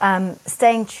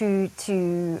staying true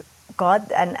to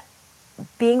God and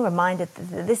being reminded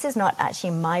that this is not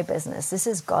actually my business. This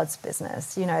is God's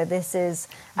business. This is,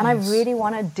 and I really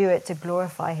want to do it to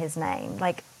glorify His name.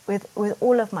 With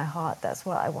all of my heart, that's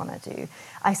what I want to do.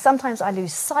 Sometimes I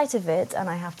lose sight of it, and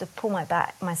I have to pull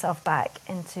myself back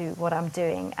into what I'm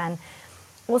doing. And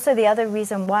also the other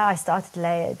reason why I started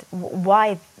Layered,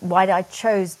 why I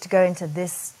chose to go into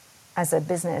this as a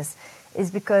business, is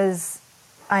because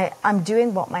I'm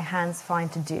doing what my hands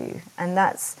find to do, and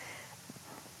that's,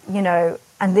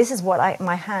 and this is what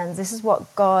this is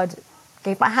what God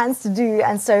gave my hands to do,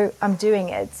 and so I'm doing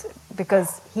it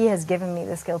because He has given me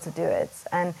the skill to do it.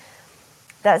 And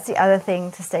that's the other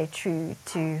thing, to stay true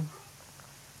to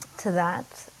that.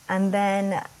 And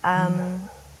then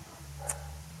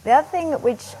the other thing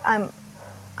which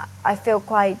I feel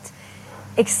quite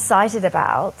excited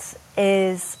about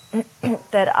is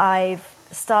that I've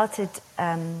started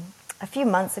a few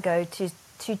months ago to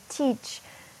teach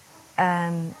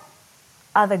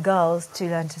other girls to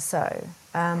learn to sew.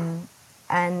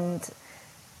 And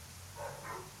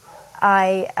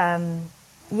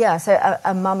so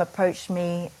a mum approached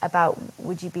me about,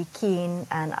 would you be keen?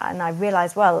 And I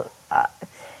realized,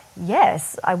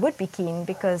 yes, I would be keen,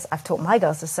 because I've taught my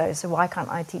girls to sew, so why can't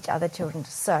I teach other children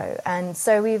to sew? And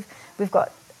so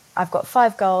I've got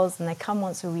 5 girls, and they come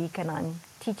once a week, and I'm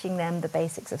teaching them the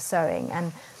basics of sewing,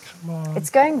 and it's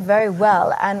going very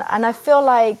well. And I feel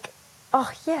like,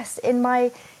 oh yes, in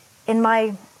my in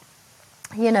my,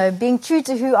 being true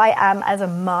to who I am as a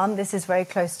mom, this is very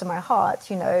close to my heart,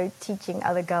 teaching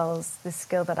other girls the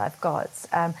skill that I've got.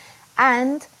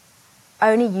 And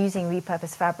only using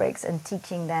repurposed fabrics and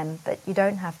teaching them that you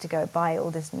don't have to go buy all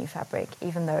this new fabric,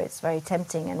 even though it's very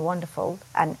tempting and wonderful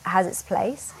and has its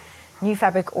place. New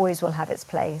fabric always will have its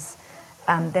place.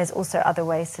 There's also other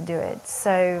ways to do it.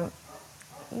 So,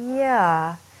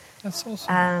 yeah. That's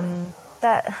awesome.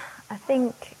 That, I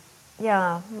think,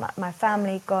 my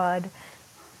family, God,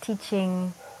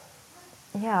 teaching,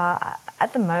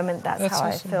 at the moment, that's how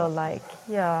awesome. I feel like,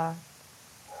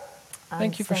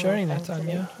 Thank you for sharing that, authentic.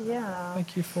 Anya. Yeah.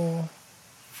 Thank you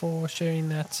for sharing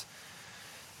that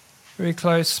very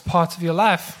close part of your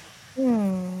life.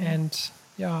 And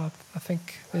I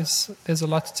think there's a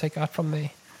lot to take out from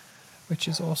there, which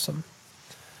is awesome.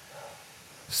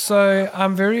 So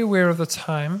I'm very aware of the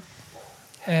time,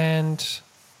 and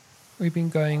we've been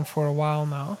going for a while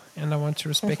now, and I want to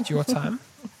respect your time.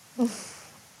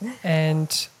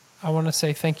 And I want to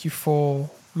say thank you for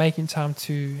making time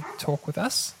to talk with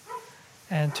us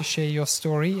and to share your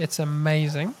story. It's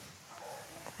amazing.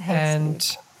 Thanks, and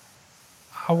Steve.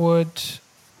 I would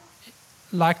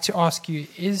like to ask you,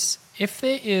 if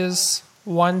there is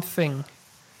one thing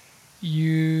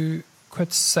you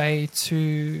could say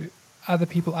to other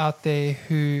people out there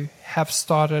who have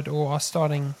started or are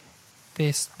starting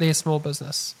their small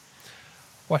business,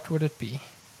 what would it be?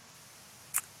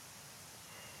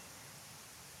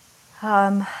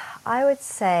 I would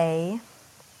say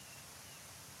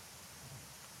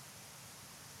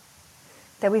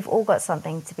that we've all got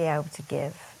something to be able to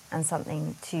give and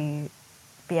something to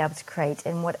be able to create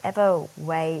in whatever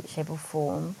way, shape or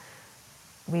form.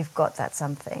 We've got that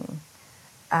something.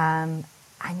 And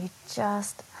you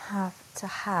just have to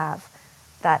have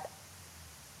that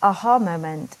aha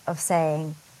moment of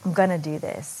saying, I'm going to do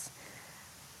this.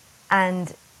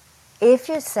 And if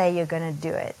you say you're going to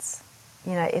do it,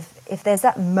 if there's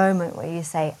that moment where you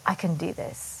say, I can do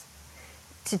this,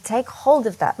 to take hold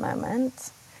of that moment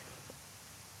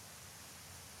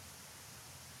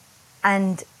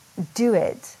and do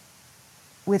it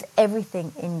with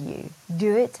everything in you.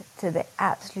 Do it to the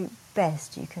absolute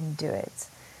best you can do it.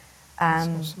 That's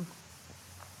awesome.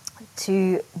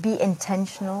 To be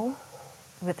intentional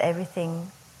with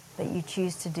everything that you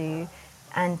choose to do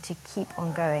and to keep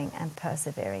on going and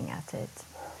persevering at it.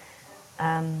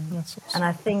 That's awesome. And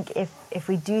I think if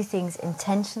we do things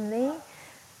intentionally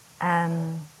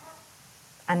and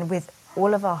with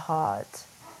all of our heart,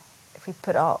 if we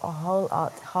put our whole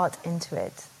heart into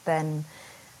it, then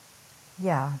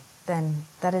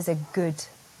that is a good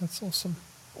That's awesome.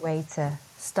 way to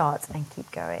start and keep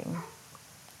going.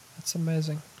 That's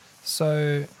amazing.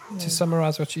 So to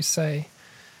summarize what you say,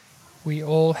 we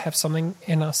all have something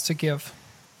in us to give.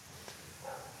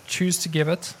 Choose to give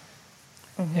it.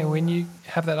 And when you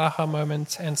have that aha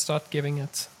moment and start giving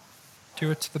it,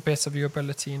 do it to the best of your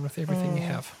ability and with everything you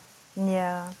have.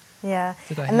 Yeah.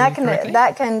 Did I And hear that you can correctly?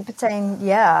 that can pertain,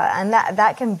 and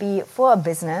that can be for a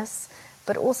business,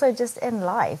 but also just in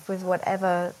life with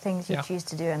whatever things you choose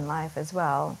to do in life as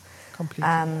well.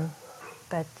 Completely.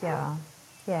 But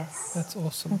yes. That's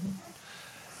awesome.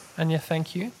 Anya,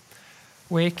 thank you.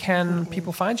 Where can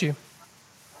people find you?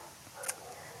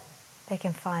 They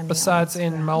can find me Besides on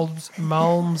in Instagram.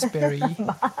 Malmesbury,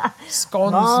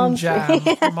 scones and jam.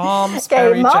 Okay,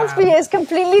 Malmesbury is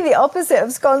completely the opposite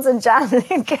of scones and jam.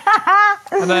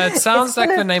 I know, it sounds like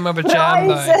the name of a jam,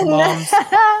 though.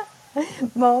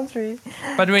 Malmesbury.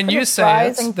 But when you say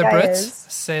it, the Brit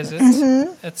says it,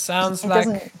 it sounds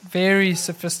like very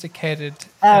sophisticated.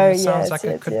 And it sounds like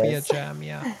it could be a jam,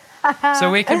 yeah. So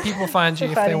where can people find you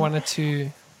if they wanted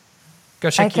to go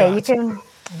check you out?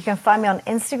 You can find me on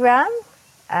Instagram.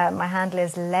 My handle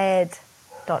is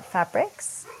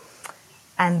laird.fabrics.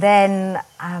 And then,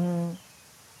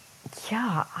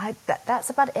 that's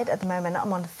about it at the moment.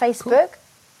 I'm on Facebook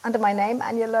under my name,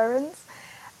 Anya Lawrence.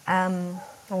 Awesome.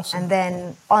 And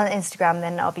then on Instagram,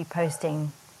 then I'll be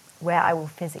posting where I will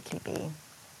physically be.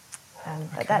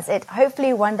 But that's it.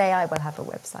 Hopefully one day I will have a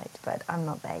website, but I'm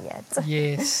not there yet.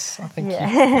 Yes, I think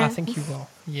you will.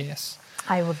 Yes.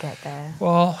 I will get there.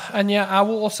 Well, Anya, I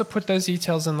will also put those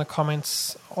details in the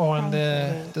comments or in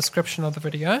the description of the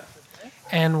video.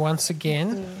 And once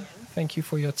again, thank you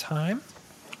for your time.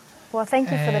 Well,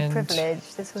 thank you for the privilege.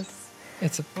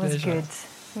 It's a pleasure. Was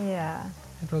good. Yeah.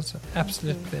 It was an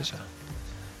absolute pleasure.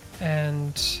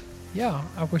 And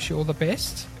I wish you all the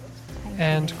best.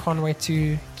 Thank you. Can't wait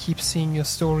to keep seeing your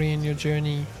story and your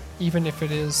journey, even if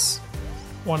it is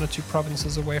 1 or 2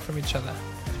 provinces away from each other.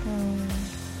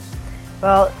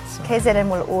 Well, KZN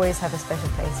will always have a special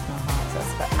place in my heart. So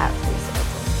that's absolutely